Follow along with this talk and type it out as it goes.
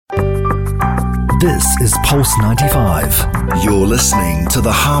This is Pulse 95. You're listening to the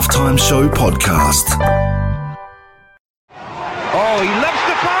Halftime Show podcast. Oh, he lifts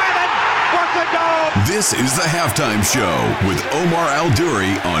the fire and what a goal! This is the Halftime Show with Omar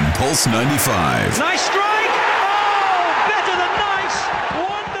Al-Duri on Pulse 95. Nice strike! Oh, better than nice!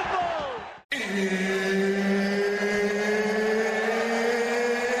 Wonderful!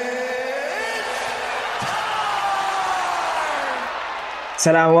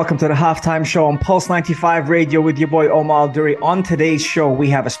 Salam, welcome to the Halftime Show on Pulse 95 Radio with your boy Omar Al-Duri. On today's show,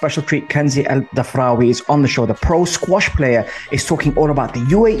 we have a special treat. Kanzy El Defrawi is on the show. The pro squash player is talking all about the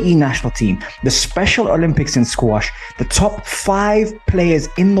UAE national team, the Special Olympics in squash, the top 5 players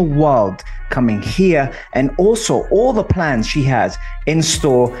in the world coming here, and also all the plans she has in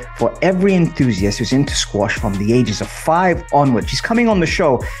store for every enthusiast who's into squash from the ages of 5 onward. She's coming on the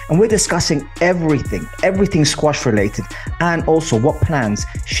show and we're discussing everything squash related, and also what plans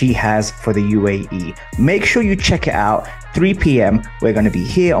she has for the UAE. Make sure you check it out. 3 p.m. We're going to be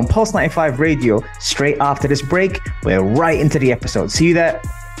here on Pulse 95 Radio straight after this break. We're right into the episode. See you there.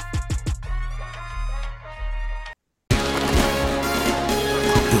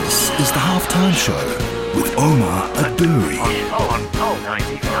 This is the Halftime Show with Omar Al-Duri. On Pulse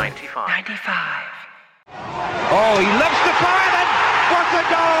 95. Oh, he lifts the fire and what a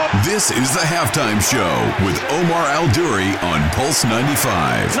goal! This is the Halftime Show with Omar Al-Duri on Pulse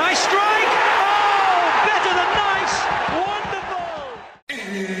 95. Nice strike! Oh, better than nice! Wonderful!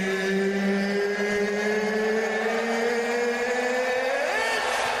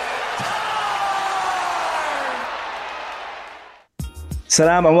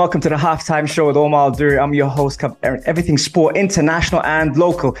 Salam and welcome to the Halftime Show with Omar Al-Duri. I'm your host, covering everything sport, international and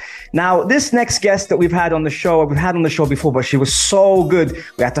local. Now, this next guest that we've had on the show before, but she was so good,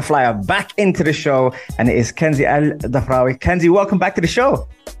 we had to fly her back into the show, and it is Kanzy El Defrawi. Kanzy, welcome back to the show.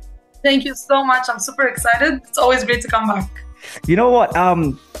 Thank you so much. I'm super excited. It's always great to come back. You know what?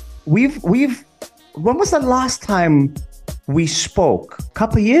 We've when was the last time we spoke? A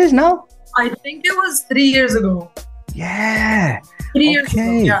couple of years now? I think it was 3 years ago. Yeah. 3 years ago,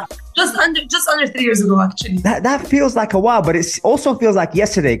 yeah. Just under 3 years ago, actually. That feels like a while, but it also feels like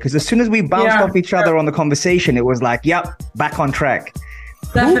yesterday, because as soon as we bounced off each other on the conversation, it was like, yep, back on track.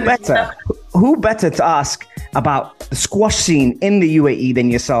 Definitely, Who better to ask about the squash scene in the UAE than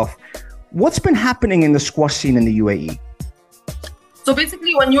yourself? What's been happening in the squash scene in the UAE? So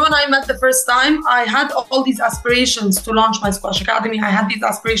basically, when you and I met the first time, I had all these aspirations to launch my squash academy. I had these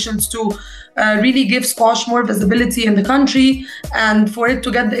aspirations to really give squash more visibility in the country and for it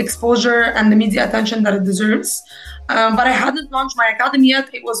to get the exposure and the media attention that it deserves. But I hadn't launched my academy yet.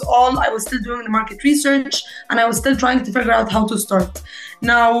 I was still doing the market research and I was still trying to figure out how to start.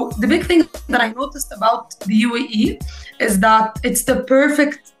 Now, the big thing that I noticed about the UAE is that it's the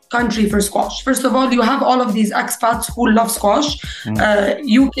perfect country for squash. First of all, you have all of these expats who love squash.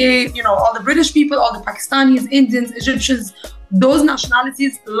 UK, all the British people, all the Pakistanis, Indians, Egyptians, those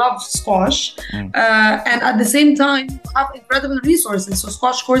nationalities love squash. And at the same time, you have incredible resources. So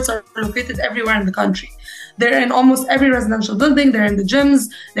squash courts are located everywhere in the country. They're in almost every residential building. They're in the gyms,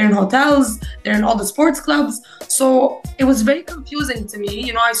 they're in hotels, they're in all the sports clubs. So it was very confusing to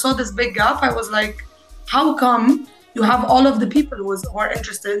me. I saw this big gap. I was like, how come you have all of the people who are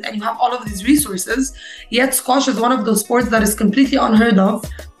interested and you have all of these resources, yet squash is one of those sports that is completely unheard of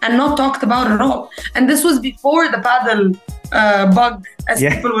and not talked about at all? And this was before the paddle bug, as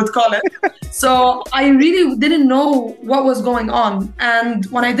people would call it. So I really didn't know what was going on. And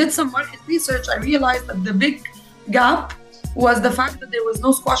when I did some market research, I realized that the big gap was the fact that there was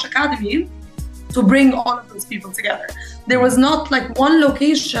no squash academy to bring all of those people together. There was not like one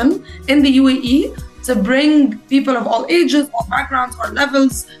location in the UAE to bring people of all ages, all backgrounds, or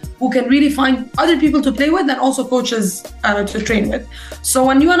levels who can really find other people to play with and also coaches to train with. So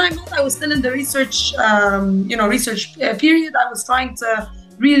when you and I met, I was still in the research period. I was trying to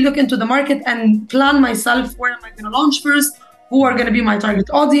really look into the market and plan myself. Where am I going to launch first? Who are going to be my target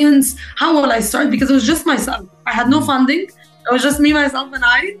audience? How will I start? Because it was just myself. I had no funding. It was just me, myself, and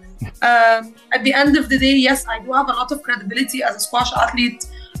I. At the end of the day, yes, I do have a lot of credibility as a squash athlete,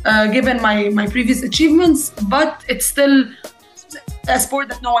 given my previous achievements, but it's still a sport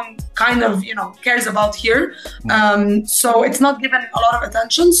that no one kind of cares about here. So it's not given a lot of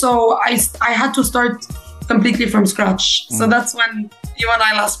attention. So I had to start completely from scratch. So that's when you and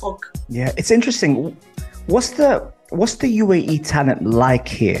I last spoke. Yeah, it's interesting. What's the UAE talent like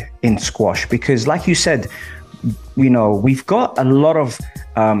here in squash? Because like you said, we've got a lot of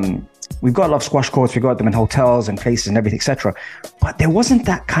squash courts. We've got them in hotels and places and everything, etc. But there wasn't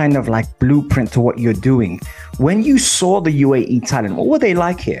that kind of like blueprint to what you're doing. When you saw the UAE talent, what were they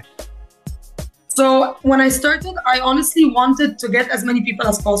like here? So when I started, I honestly wanted to get as many people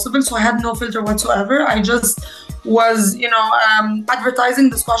as possible. So I had no filter whatsoever. I just was, advertising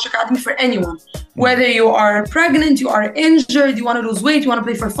the Squash Academy for anyone. Whether you are pregnant, you are injured, you want to lose weight, you want to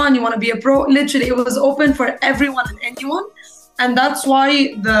play for fun, you want to be a pro. Literally, it was open for everyone and anyone. And that's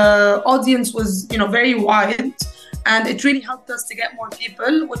why the audience was, very wide. And it really helped us to get more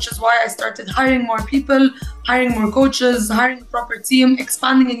people, which is why I started hiring more people, hiring more coaches, hiring a proper team,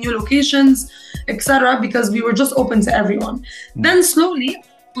 expanding in new locations, etc., because we were just open to everyone. Then slowly,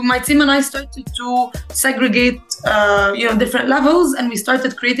 my team and I started to segregate, different levels, and we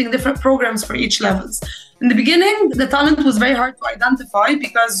started creating different programs for each levels. In the beginning, the talent was very hard to identify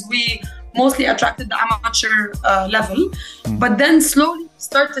because we mostly attracted the amateur level. But then slowly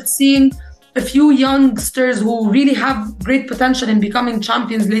started seeing a few youngsters who really have great potential in becoming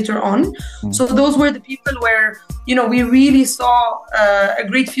champions later on. So those were the people where, we really saw a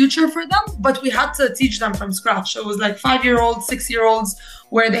great future for them, but we had to teach them from scratch. So it was like 5-year-olds, 6-year-olds,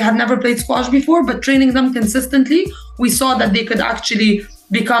 where they had never played squash before, but training them consistently, we saw that they could actually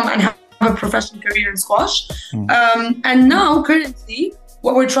become and have a professional career in squash. And now, currently,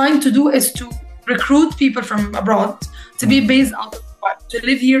 what we're trying to do is to recruit people from abroad to be based out of to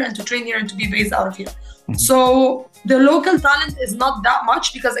live here and to train here and to be based out of here. So the local talent is not that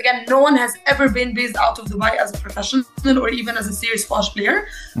much because, again, no one has ever been based out of Dubai as a professional or even as a serious squash player.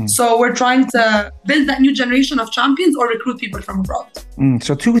 So we're trying to build that new generation of champions or recruit people from abroad.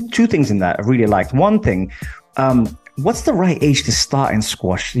 So two things in that I really liked. One thing, what's the right age to start in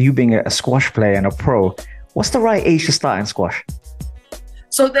squash? You being a squash player and a pro, what's the right age to start in squash?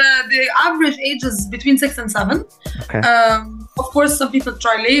 So the average age is between 6 and 7. Okay. Of course, some people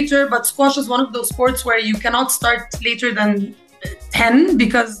try later, but squash is one of those sports where you cannot start later than 10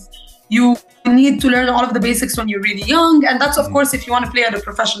 because you need to learn all of the basics when you're really young. And that's, of course, if you want to play at a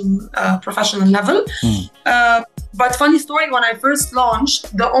professional level. But funny story, when I first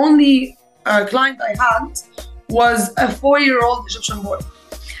launched, the only client I had was a 4-year-old Egyptian boy.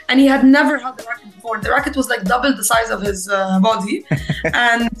 And he had never held the racket before. The racket was like double the size of his body.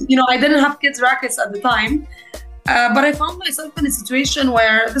 And, I didn't have kids' rackets at the time. But I found myself in a situation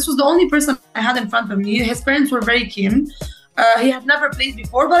where this was the only person I had in front of me. His parents were very keen. He had never played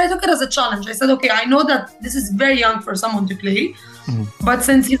before, but I took it as a challenge. I said, okay, I know that this is very young for someone to play. But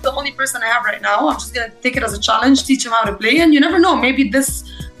since he's the only person I have right now, I'm just going to take it as a challenge, teach him how to play. And you never know, maybe this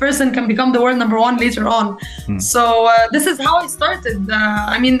person can become the world number one later on. So this is how I started.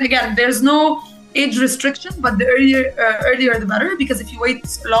 Again, there's no age restriction, but the earlier the better, because if you wait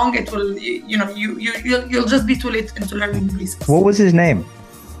long, it will, you'll just be too late into learning the basics. What was his name?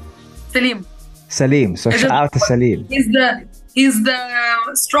 Salim. So shout out to Salim. He's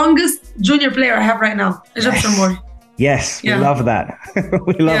the strongest junior player I have right now, Egyptian boy. Yes, we love that.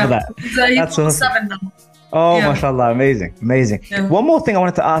 We love that. That's awesome. 7 now. Oh, mashallah, amazing. Yeah. One more thing I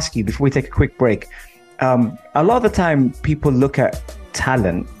wanted to ask you before we take a quick break. A lot of the time, people look at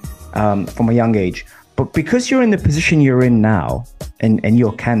talent from a young age, but because you're in the position you're in now, and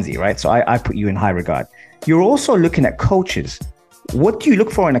you're Kanzy, right? So I put you in high regard. You're also looking at coaches. What do you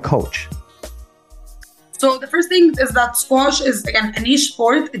look for in a coach? So the first thing is that squash is, again, a niche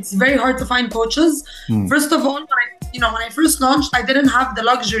sport. It's very hard to find coaches. First of all, when I first launched, I didn't have the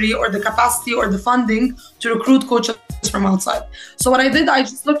luxury or the capacity or the funding to recruit coaches from outside. So what I did, I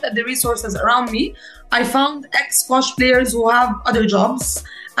just looked at the resources around me. I found ex-squash players who have other jobs,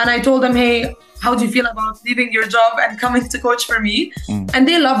 and I told them, hey, how do you feel about leaving your job and coming to coach for me? And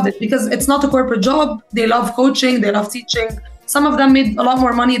they loved it because it's not a corporate job. They love coaching, they love teaching. Some of them made a lot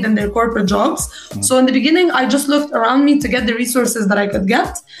more money than their corporate jobs. So in the beginning, I just looked around me to get the resources that I could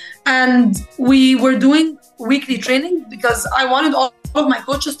get. And we were doing weekly training because I wanted all of my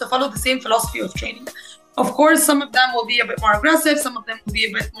coaches to follow the same philosophy of training. Of course, some of them will be a bit more aggressive. Some of them will be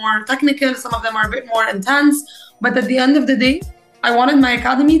a bit more technical. Some of them are a bit more intense. But at the end of the day, I wanted my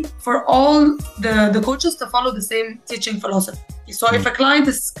academy for all the coaches to follow the same teaching philosophy. So if a client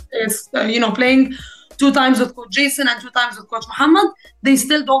is playing 2 times with Coach Jason and 2 times with Coach Muhammad, they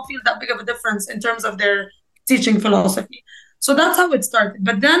still don't feel that big of a difference in terms of their teaching philosophy. So that's how it started.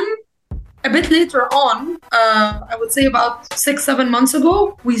 But then a bit later on, I would say about 6-7 months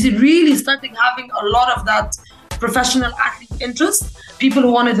ago, we really started having a lot of that professional athlete interest. People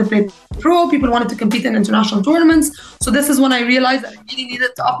who wanted to play pro, people who wanted to compete in international tournaments. So this is when I realized that I really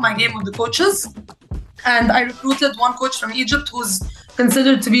needed to up my game with the coaches. And I recruited one coach from Egypt who's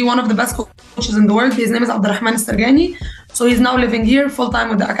considered to be one of the best coaches in the world. His name is Abdurrahman Sargani. So he's now living here full-time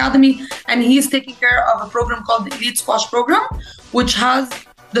with the academy, and he's taking care of a program called the Elite Squash Program, which has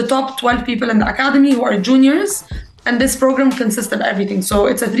the top 12 people in the academy who are juniors. And this program consists of everything. So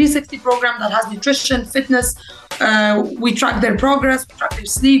it's a 360 program that has nutrition, fitness. We track their progress, we track their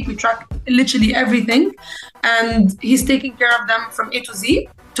sleep, we track literally everything. And he's taking care of them from A to Z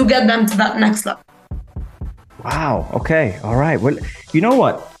to get them to that next level. Wow. Okay. All right. Well, you know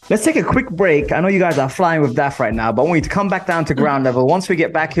what? Let's take a quick break. I know you guys are flying with Daf right now, but I want you to come back down to ground level. Once we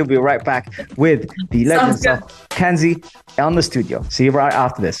get back, he'll be right back with the legends of Kanzy on the studio. See you right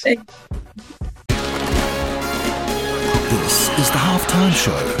after this. This is the Halftime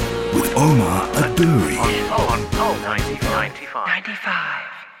Show with Omar Adouri. On Pulse 95.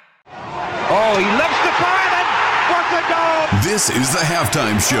 Oh, he loves the fire, then what a goal! This is the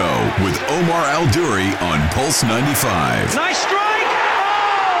Halftime Show with Omar Al-Duri on Pulse 95. Nice strike!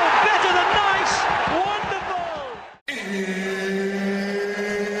 Oh, better than nice! Wonderful!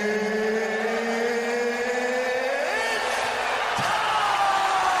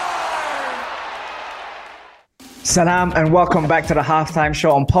 Salam and welcome back to the Halftime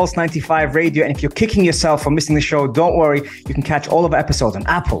Show on Pulse 95 Radio. And if you're kicking yourself for missing the show, don't worry. You can catch all of our episodes on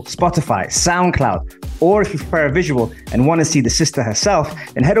Apple, Spotify, SoundCloud. Or if you prefer a visual and want to see the sister herself,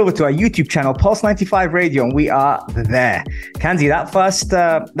 then head over to our YouTube channel, Pulse 95 Radio, and we are there. Kanzy, that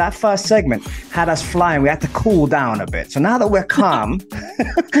first segment had us flying. We had to cool down a bit. So now that we're calm,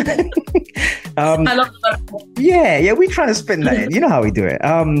 I love that. Yeah, we're trying to spin that in. You know how we do it.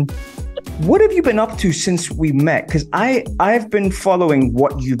 What have you been up to since we met? Because I've been following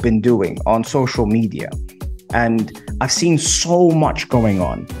what you've been doing on social media, and I've seen so much going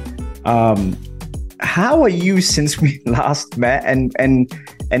on. How are you since we last met, and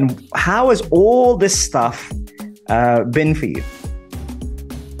how has all this stuff been for you?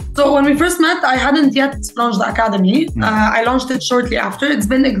 So when we first met, I hadn't yet launched the Academy. I launched it shortly after. It's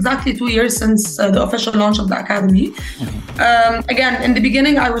been exactly 2 years since the official launch of the Academy. Again, in the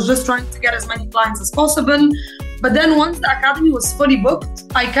beginning, I was just trying to get as many clients as possible. But then once the Academy was fully booked,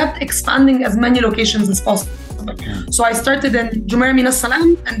 I kept expanding as many locations as possible. So I started in Jumeirah Min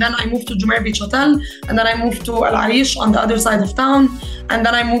Salam, and then I moved to Jumeirah Beach Hotel, and then I moved to Al Arish on the other side of town, and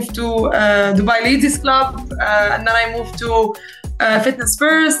then I moved to Dubai Ladies Club, and then I moved to Fitness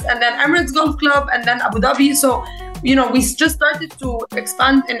First, and then Emirates Golf Club, and then Abu Dhabi. So, we just started to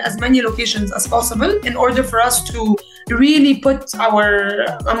expand in as many locations as possible in order for us to really put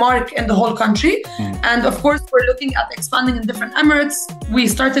a mark in the whole country. And of course, we're looking at expanding in different Emirates. We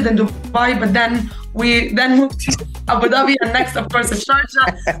started in Dubai, but then we moved to Abu Dhabi, and next, of course, is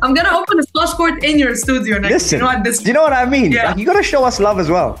Sharjah. I'm going to open a splash court in your studio next. Listen, do you know what I mean? Yeah. Like, you got to show us love as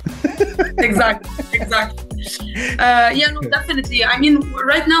well. Exactly. Definitely. I mean,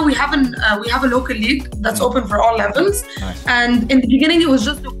 right now we have a local league that's open for all levels. Nice. And in the beginning, it was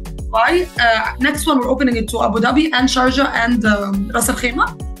just Dubai. Next one, we're opening it to Abu Dhabi and Sharjah and Ras Al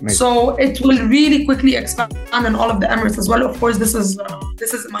Khaimah. So it will really quickly expand in all of the Emirates as well. Of course, this is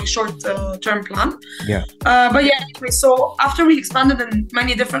my short-term plan. Yeah. Anyway, so after we expanded in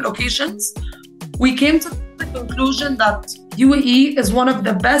many different locations, we came to the conclusion that UAE is one of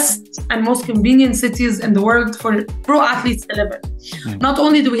the best and most convenient cities in the world for pro athletes to live in. Not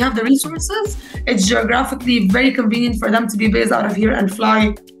only do we have the resources, it's geographically very convenient for them to be based out of here and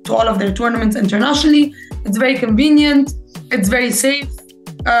fly to all of their tournaments internationally. It's very convenient. It's very safe.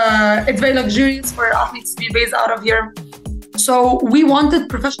 It's very luxurious for athletes to be based out of here. So we wanted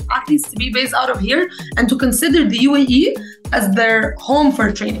professional athletes to be based out of here and to consider the UAE as their home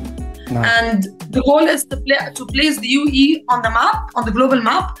for training. Nice. And the goal is to place the UAE on the map, on the global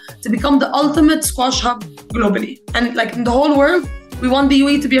map, to become the ultimate squash hub globally. And like in the whole world, we want the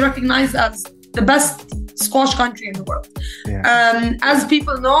UAE to be recognized as the best squash country in the world. Yeah. As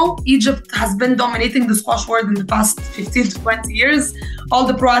people know, Egypt has been dominating the squash world in the past 15 to 20 years. All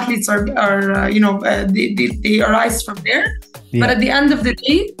the pro athletes they arise from there. Yeah. But at the end of the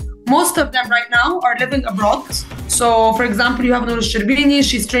day, most of them right now are living abroad. So, for example, you have Noor Sherbini,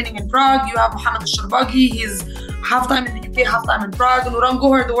 she's training in Prague. You have Mohamed Sharbaghi, he's half-time in the UK, half-time in Prague. Nuran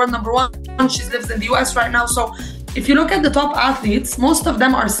Gohar, the world number one, she lives in the US right now. So, if you look at the top athletes, most of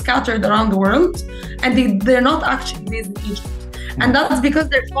them are scattered around the world, and they're not actually based in Egypt. And that's because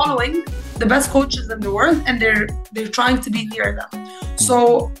they're following the best coaches in the world, and they're trying to be near them.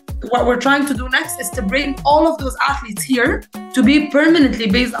 So what we're trying to do next is to bring all of those athletes here to be permanently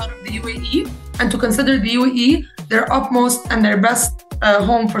based out of the UAE and to consider the UAE their utmost and their best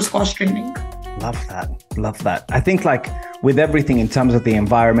home for squash training. Love that. I think like with everything in terms of the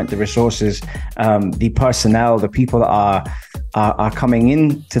environment, the resources, the personnel, the people that are coming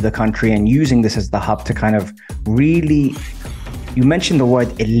into the country and using this as the hub to kind of really, you mentioned the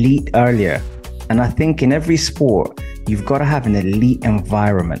word elite earlier. And I think in every sport, you've got to have an elite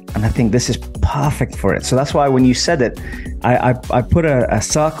environment. And I think this is perfect for it. So that's why when you said it, I put a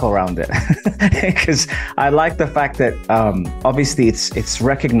circle around it because I like the fact that obviously it's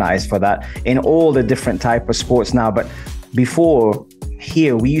recognized for that in all the different type of sports now. But before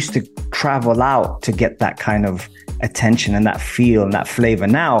here, we used to travel out to get that kind of attention and that feel and that flavor.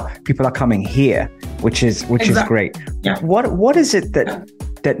 Now people are coming here, which is great. Yeah. What is it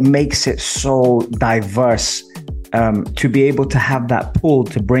that makes it so diverse to be able to have that pull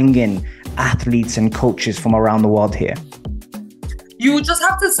to bring in athletes and coaches from around the world here? You just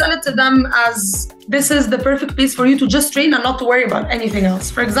have to sell it to them as this is the perfect place for you to just train and not to worry about anything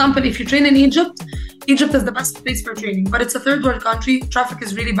else. For example, if you train in Egypt is the best place for training, but it's a third world country. Traffic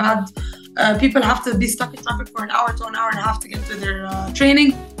is really bad. People have to be stuck in traffic for an hour to an hour and a half to get to their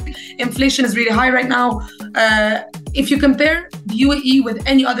training. Inflation is really high right now. If you compare the UAE with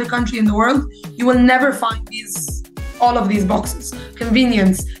any other country in the world, you will never find all of these boxes.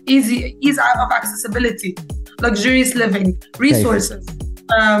 Convenience, ease of accessibility, luxurious living, resources.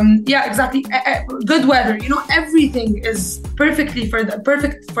 Yeah, exactly. Good weather. Everything is perfect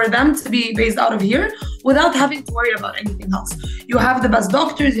for them to be based out of here without having to worry about anything else. You have the best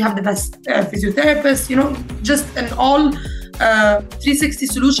doctors, you have the best physiotherapists, just an all 360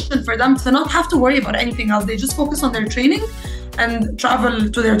 solution for them to not have to worry about anything else. They just focus on their training and travel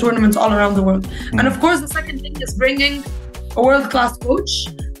to their tournaments all around the world. And of course, the second thing is bringing a world-class coach.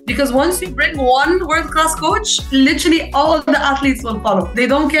 Because once you bring one world-class coach, literally all the athletes will follow. They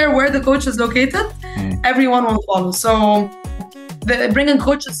don't care where the coach is located, everyone will follow. So bringing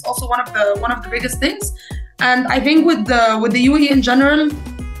coach is also one of the biggest things. And I think with the UAE in general,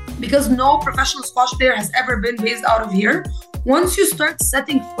 because no professional squash player has ever been based out of here, once you start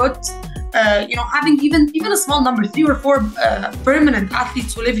setting foot, having even a small number, 3 or 4 permanent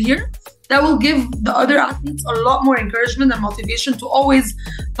athletes who live here, that will give the other athletes a lot more encouragement and motivation to always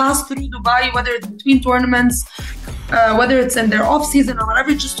pass through Dubai, whether it's between tournaments, whether it's in their off season or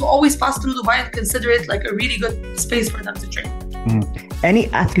whatever, just to always pass through Dubai and consider it like a really good space for them to train. Any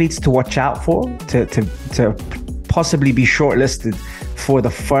athletes to watch out for to possibly be shortlisted for the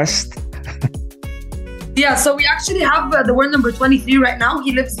first? Yeah, so we actually have the world number 23 right now.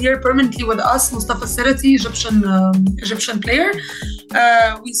 He lives here permanently with us, Mustafa Sirati, Egyptian player.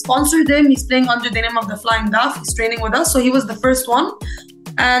 We sponsored him. He's playing under the name of the Flying Daf. He's training with us, so he was the first one.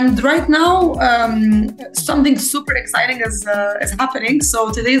 And right now, something super exciting is happening. So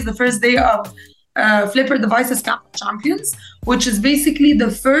today is the first day of Flipper Devices Camp of Champions, which is basically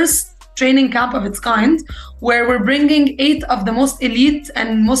the first training camp of its kind, where we're bringing 8 of the most elite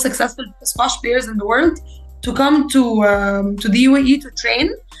and most successful squash players in the world to come to the UAE to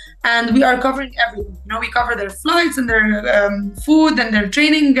train. And we are covering everything. We cover their flights and their food and their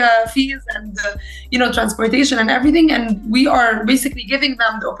training fees and transportation and everything. And we are basically giving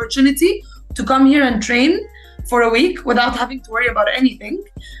them the opportunity to come here and train for a week without having to worry about anything.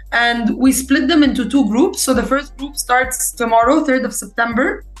 And we split them into 2 groups. So the first group starts tomorrow, 3rd of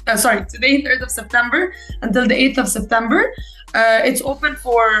September. Today, 3rd of September until the 8th of September. It's open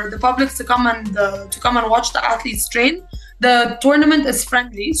for the public to come and watch the athletes train. The tournament is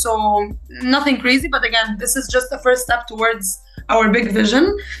friendly, so nothing crazy. But again, this is just the first step towards our big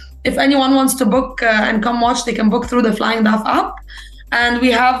vision. If anyone wants to book and come watch, they can book through the Flying Daf app. And we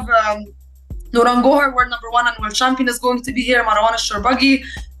have Nouran Gohar, world number 1 and world champion, is going to be here. Marwan Al-Sharbagi,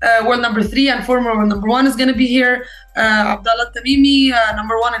 world number 3 and former world number 1, is going to be here. Abdallah Tamimi,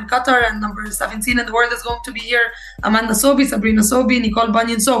 number 1 in Qatar and number 17 in the world, is going to be here. Amanda Sobi, Sabrina Sobi, Nicole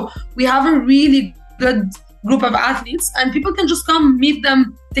Bunyan. So we have a really good group of athletes, and people can just come, meet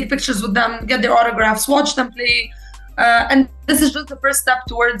them, take pictures with them, get their autographs, watch them play. And this is just the first step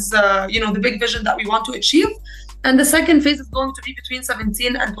towards the big vision that we want to achieve. And the second phase is going to be between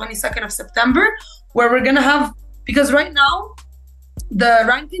 17 and 22nd of September, where we're going to have, because right now the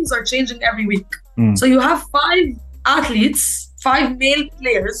rankings are changing every week. So you have 5 athletes, 5 male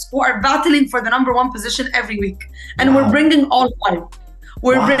players who are battling for the number 1 position every week. And we're bringing all 5.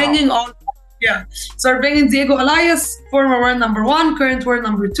 Bringing all 5. Yeah. So we're bringing Diego Elias, former world number 1, current world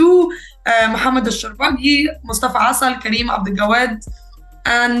number 2, Mohammed Al-Sharbagi, Mustafa Asal, Kareem Abdelgawad,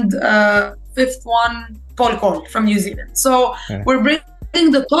 and 5th one, Paul Cole from New Zealand. So we're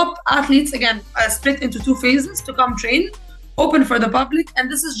bringing the top athletes, again, split into 2 phases to come train, open for the public.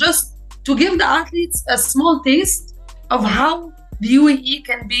 And this is just to give the athletes a small taste of how the UAE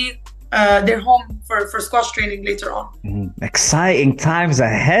can be their home for squash training later on. Exciting times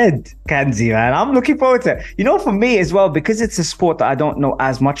ahead, Kanzy, man. I'm looking forward to it. For me as well, because it's a sport that I don't know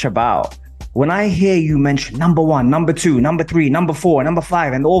as much about, when I hear you mention number 1, number 2, number 3, number 4, number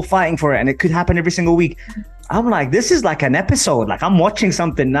 5, and all fighting for it, and it could happen every single week, I'm like, this is like an episode. Like I'm watching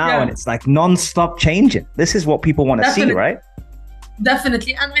something now and it's like non-stop changing. This is what people want to see, right?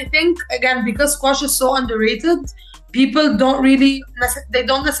 Definitely. And I think, again, because squash is so underrated, people don't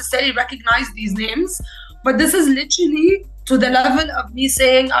necessarily recognize these names. But this is literally to the level of me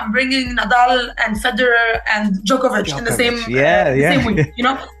saying I'm bringing Nadal and Federer and Djokovic in the same week. You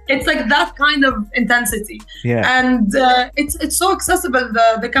know, it's like that kind of intensity. Yeah. And it's so accessible.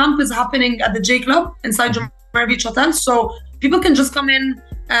 The camp is happening at the J Club inside Jumeirah Beach Hotel, so people can just come in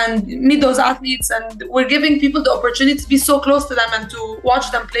and meet those athletes, and we're giving people the opportunity to be so close to them and to watch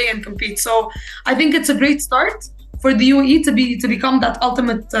them play and compete. So I think it's a great start for the UAE to become that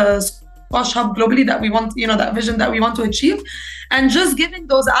ultimate squash hub globally that we want, you know, that vision that we want to achieve, and just giving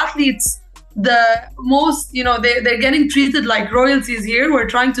those athletes the most, you know, they're getting treated like royalties here. We're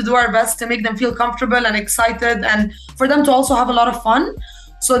trying to do our best to make them feel comfortable and excited, and for them to also have a lot of fun,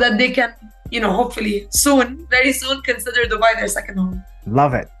 so that they can, you know, hopefully very soon consider Dubai their second home.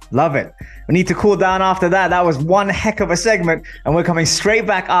 Love it. We need to cool down after that. That was one heck of a segment, and we're coming straight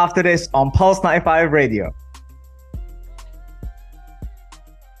back after this on Pulse 95 Radio.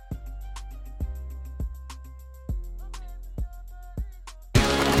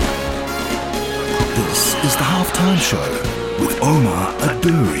 This is the Halftime Show with Omar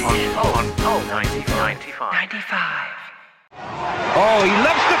Adouri. On Pulse 95. Oh, he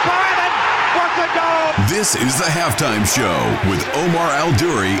loves the fire, then what a goal! This is the Halftime Show with Omar Al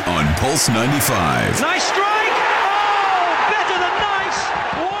Duri on Pulse 95. Nice strike! Oh, better than nice!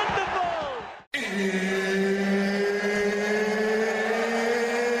 Wonderful!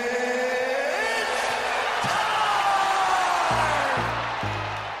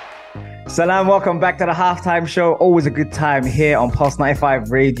 Salam, welcome back to the Halftime Show. Always a good time here on Pulse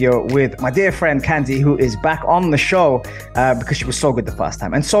 95 Radio with my dear friend Kanzy, who is back on the show because she was so good the first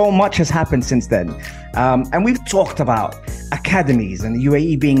time. And so much has happened since then. And we've talked about academies and the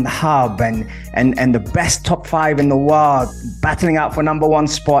UAE being the hub and the best top 5 in the world, battling out for number 1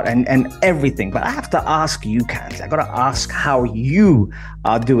 spot and everything. But I have to ask you, Kanzy, I got to ask how you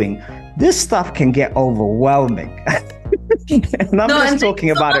are doing. This stuff can get overwhelming. And I'm just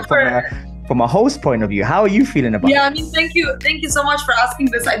talking about it from a host point of view. How are you feeling about it? Yeah, I mean, thank you so much for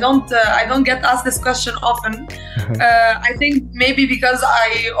asking this. I don't get asked this question often. I think maybe because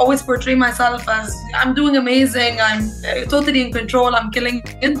I always portray myself as I'm doing amazing, I'm totally in control, I'm killing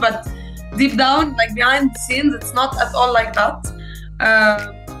it. But deep down, like behind the scenes, it's not at all like that.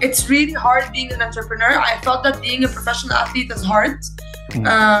 It's really hard being an entrepreneur. I thought that being a professional athlete is hard.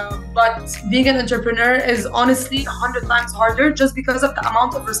 But being an entrepreneur is honestly 100 times harder, just because of the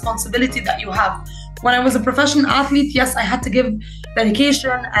amount of responsibility that you have. When I was a professional athlete, yes, I had to give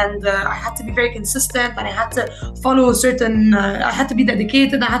dedication, and I had to be very consistent, and I had to follow I had to be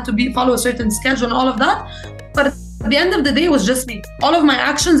dedicated, I had to follow a certain schedule and all of that. But at the end of the day, it was just me. All of my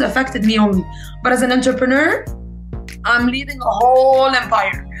actions affected me only. But as an entrepreneur, I'm leading a whole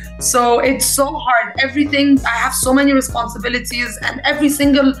empire. So it's so hard. Everything, I have so many responsibilities, and every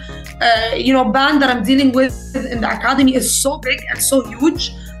single, band that I'm dealing with in the academy is so big and so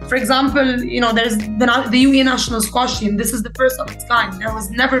huge. For example, there's the UAE national squash team. This is the first of its kind. There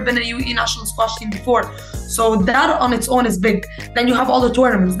was never been a UAE national squash team before. So that on its own is big. Then you have all the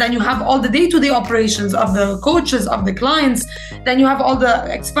tournaments. Then you have all the day-to-day operations of the coaches, of the clients. Then you have all the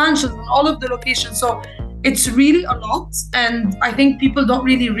expansions and all of the locations. So it's really a lot, and I think people don't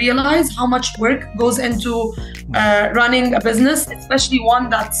really realize how much work goes into running a business, especially one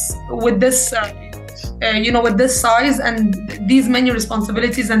that's with this, with this size and these many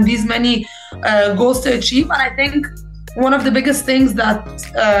responsibilities and these many goals to achieve. And I think one of the biggest things that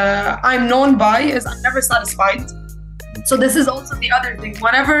I'm known by is I'm never satisfied. So this is also the other thing.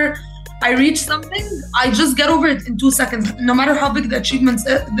 Whenever I reach something, I just get over it in 2 seconds, no matter how big the achievement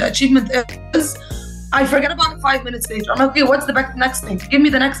is. I forget about it 5 minutes later. I'm like, okay, what's the next thing? Give me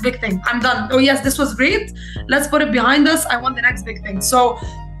the next big thing. I'm done. Oh yes, this was great. Let's put it behind us. I want the next big thing. So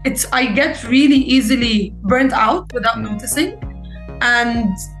I get really easily burnt out without noticing.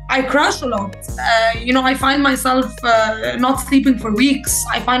 And I crash a lot. I find myself not sleeping for weeks.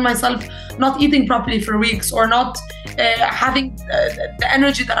 I find myself not eating properly for weeks, or not having the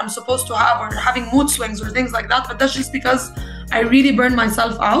energy that I'm supposed to have, or having mood swings or things like that. But that's just because I really burn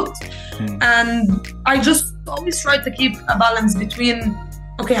myself out. And I just always try to keep a balance between,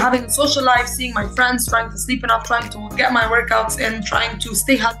 having a social life, seeing my friends, trying to sleep enough, trying to get my workouts in, trying to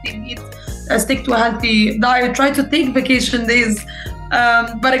stay healthy and stick to a healthy diet, try to take vacation days.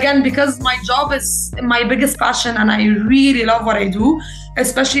 But again, because my job is my biggest passion and I really love what I do,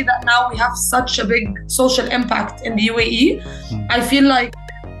 especially that now we have such a big social impact in the UAE, I feel like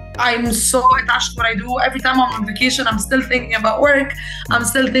I'm so attached to what I do. Every time I'm on vacation, I'm still thinking about work. I'm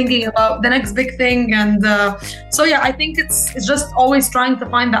still thinking about the next big thing. And so, yeah, I think it's just always trying to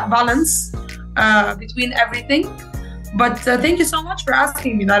find that balance between everything. But thank you so much for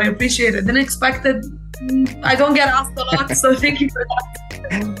asking me that. I appreciate it. Didn't expect it. I don't get asked a lot, so thank you for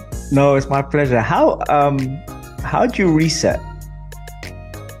that. No, it's my pleasure. How do you reset?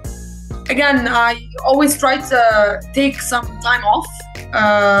 Again, I always try to take some time off,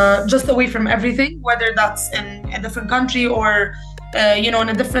 just away from everything, whether that's in a different country or in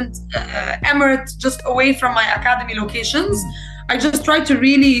a different emirate, just away from my academy locations. I just try to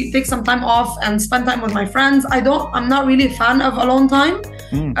really take some time off and spend time with my friends. I'm not really a fan of alone time.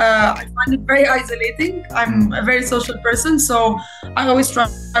 I find it very isolating. I'm a very social person, so I always try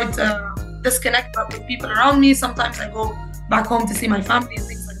to disconnect with people around me. Sometimes I go back home to see my family and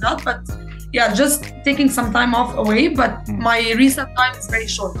things like that. But yeah, just taking some time off away. But my reset time is very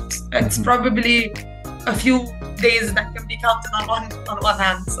short. It's probably a few days that can be counted on one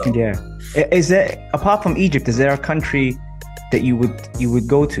hand. So. Yeah. Is there, apart from Egypt, is there a country that you would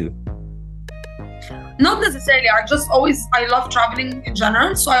go to? Not necessarily. I love traveling in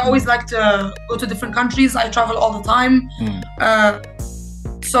general, so I always like to go to different countries. I travel all the time.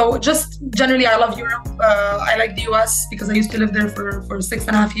 So just generally, I love Europe. I like the US because I used to live there for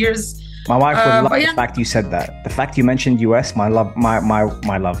 6.5 years. My wife would love the fact you said that. The fact you mentioned US, my wife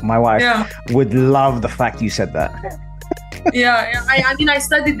would love the fact you said that. Yeah. I mean, I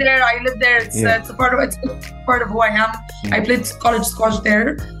studied there. I lived there. It's a part of who I am. I played college squash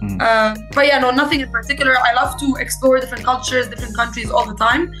there. But yeah, no, nothing in particular. I love to explore different cultures, different countries all the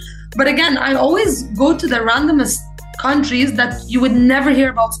time. But again, I always go to the randomest countries that you would never hear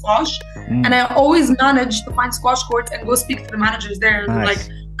about squash. And I always manage to find squash courts and go speak to the managers there. Nice. Like,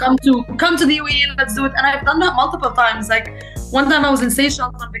 come to the UAE, let's do it. And I've done that multiple times. Like, one time I was in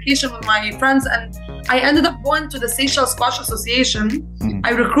Seychelles on vacation with my friends, and I ended up going to the Seychelles Squash Association. I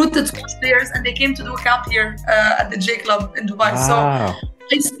recruited squash players, and they came to do a camp here at the J Club in Dubai. Wow. So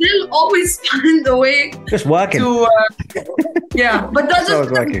I still always find a way just working to but that's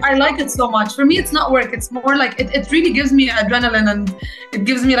just I like it so much. For me, it's not work. It's more like it really gives me adrenaline, and it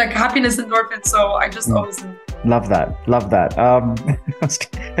gives me like happiness endorphins. So I just always love that.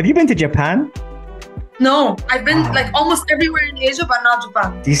 Have you been to Japan? No, I've been like almost everywhere in Asia, but not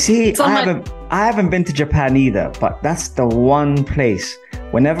Japan. You see, I haven't been to Japan either, but that's the one place.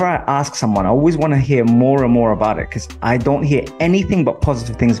 Whenever I ask someone, I always want to hear more and more about it, because I don't hear anything but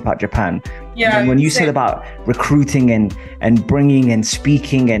positive things about Japan. Yeah. And when you said about recruiting and bringing and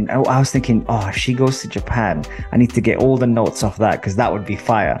speaking, and I was thinking, if she goes to Japan, I need to get all the notes off that, because that would be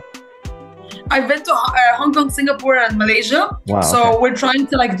fire. I've been to Hong Kong, Singapore, and Malaysia. Wow, so we're trying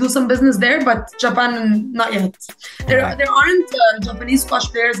to like do some business there, but Japan, not yet. There aren't Japanese squash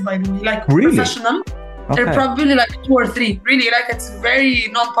players, by the way, like professional. Okay. They're probably like 2 or 3. Really, like it's very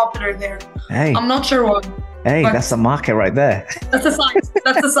non-popular there. Hey. I'm not sure why. Hey, that's a market right there. That's a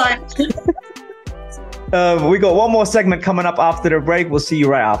sign. We got one more segment coming up after the break. We'll see you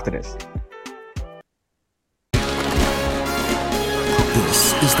right after this.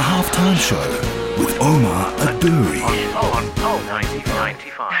 This is the Halftime Show with Omar Adouri. On 95.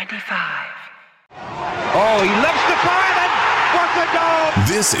 Oh, he loves the fire, and what a goal!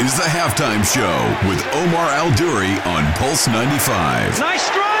 This is the Halftime Show with Omar Al-Duri on Pulse 95. Nice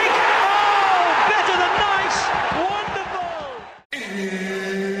strike! Oh, better than nice! Wonderful!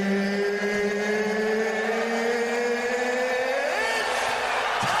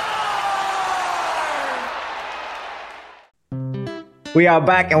 We are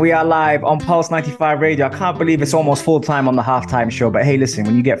back and we are live on Pulse 95 Radio. I can't believe it's almost full time on the Halftime Show. But hey, listen,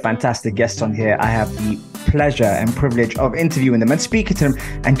 when you get fantastic guests on here, I have the pleasure and privilege of interviewing them and speaking to them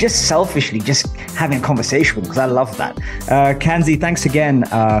and just selfishly just having a conversation with them, because I love that. Kanzy, thanks again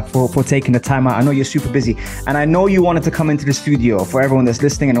for taking the time out. I know you're super busy, and I know you wanted to come into the studio. For everyone that's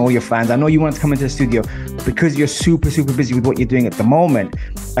listening and all your fans, I know you wanted to come into the studio because you're super busy with what you're doing at the moment.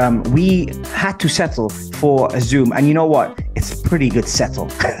 We had to settle for a Zoom, and you know what? It's a pretty good settle.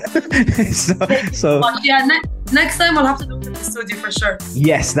 so yeah, next time I'll have to do it in the studio for sure.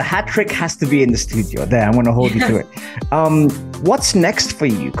 Yes, the hat trick has to be in the studio. There, I'm going to hold you to it. What's next for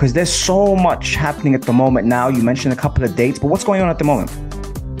you? Because there's so much happening at the moment now. You mentioned a couple of dates, but what's going on at the moment?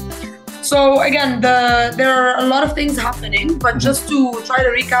 So again, there are a lot of things happening, but just to try to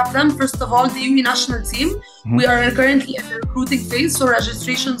recap them, first of all, the UAE national team, we are currently in the recruiting phase, so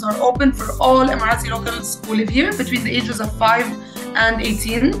registrations are open for all Emirati locals who live here between the ages of 5 and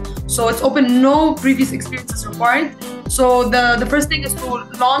 18. So it's open, no previous experience is required. So the first thing is to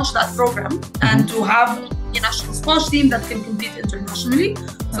launch that program and to have a national squash team that can compete internationally.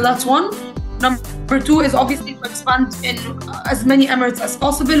 So that's one. Number two is obviously to expand in as many Emirates as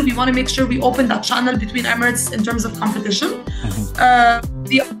possible. We want to make sure we open that channel between Emirates in terms of competition.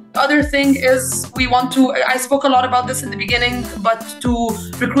 The other thing is we want to, I spoke a lot about this in the beginning, but to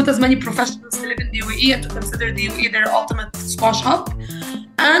recruit as many professionals to live in the UAE and to consider the UAE their ultimate squash hub.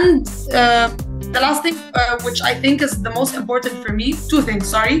 And the last thing, which I think is the most important for me, two things,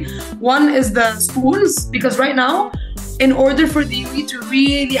 sorry. One is the schools, because right now, in order for the UAE to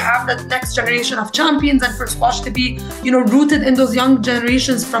really have that next generation of champions and for squash to be, rooted in those young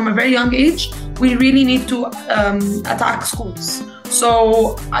generations from a very young age, we really need to attack schools.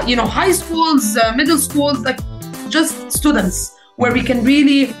 So, high schools, middle schools, like just students, where we can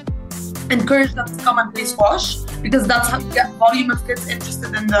really encourage them to come and play squash, because that's how you get volume of kids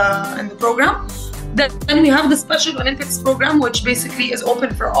interested in the program. Then we have the Special Olympics program, which basically is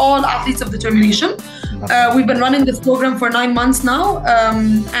open for all athletes of determination. We've been running this program for 9 months now,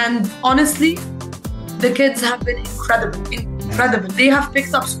 and honestly, the kids have been incredible. They have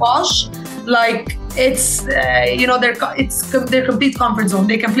picked up squash like it's their complete comfort zone.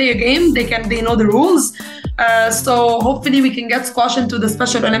 They can play a game. They know the rules. So hopefully we can get squash into the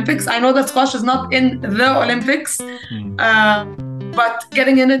Special Olympics. I know that squash is not in the Olympics, but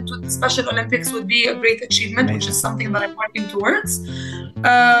getting into the Special Olympics would be a great achievement. Amazing. Which is something that I'm working towards.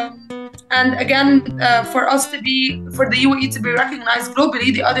 And again, for the UAE to be recognized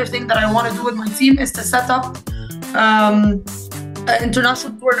globally, the other thing that I want to do with my team is to set up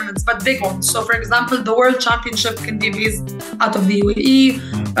international tournaments, but big ones. So, for example, the World Championship can be based out of the UAE,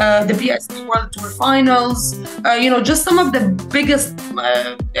 the PSC World Tour Finals, just some of the biggest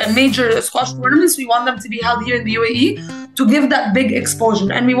major squash tournaments. We want them to be held here in the UAE to give that big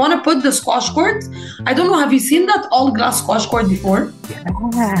exposure. And we want to put the squash court. I don't know, have you seen that all-glass squash court before?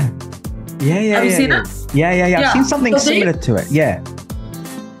 Yeah. Have you seen it? Yeah. I've seen something similar to it. Yeah.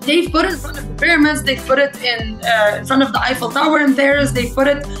 They've put it in front of the pyramids. They've put it in front of the Eiffel Tower in Paris. They brought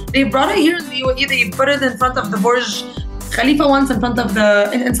it here in the UAE. They put it in front of the Burj Khalifa once, in front of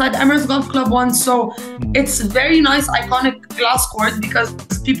inside the Emirates Golf Club once. So it's very nice, iconic glass court because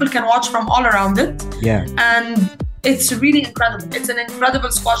people can watch from all around it. Yeah. And it's really incredible. It's an incredible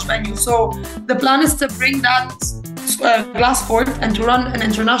squash venue. So the plan is to bring that glass court and to run an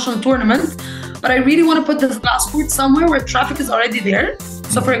international tournament. But I really want to put this glass court somewhere where traffic is already there.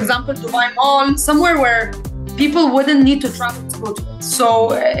 So, for example, Dubai Mall, somewhere where people wouldn't need to travel to go to it. So,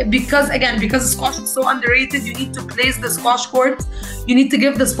 because squash is so underrated, you need to place the squash court. You need to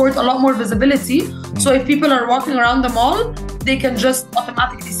give the sport a lot more visibility. So, if people are walking around the mall, they can just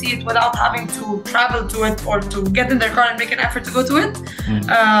automatically see it without having to travel to it or to get in their car and make an effort to go to it.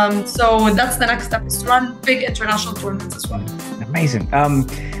 So, that's the next step, is to run big international tournaments as well. Amazing.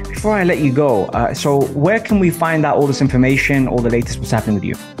 Before I let you go, so where can we find out all this information, all the latest what's happening with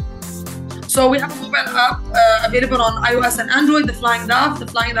you? So we have a mobile app available on iOS and Android, The Flying Daf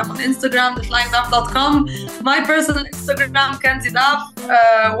on Instagram, theflyingdaf.com, my personal Instagram, Kanzy Daf,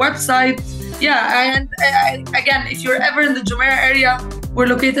 website. Yeah, and again, if you're ever in the Jumeirah area, we're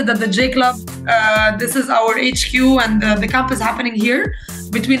located at the J Club. This is our HQ, and the camp is happening here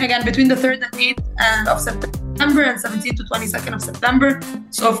between the 3rd and 8th of September and 17th to 22nd of September.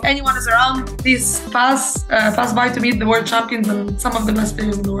 So if anyone is around, please pass by to meet the world champions and some of the best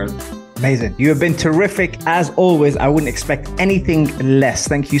players in the world. Amazing. You have been terrific as always. I wouldn't expect anything less.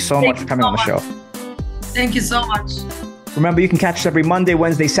 Thank you so much for coming on the show. Thank you so much. Remember, you can catch us every Monday,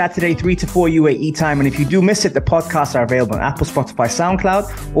 Wednesday, Saturday, 3 to 4 UAE time. And if you do miss it, the podcasts are available on Apple, Spotify,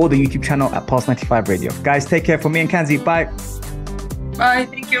 SoundCloud, or the YouTube channel at Pulse 95 Radio. Guys, take care. From me and Kanzy. Bye. Bye.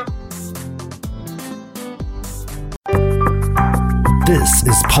 Thank you. This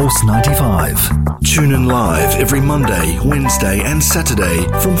is Pulse 95. Tune in live every Monday, Wednesday, and Saturday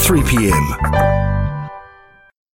from 3 p.m.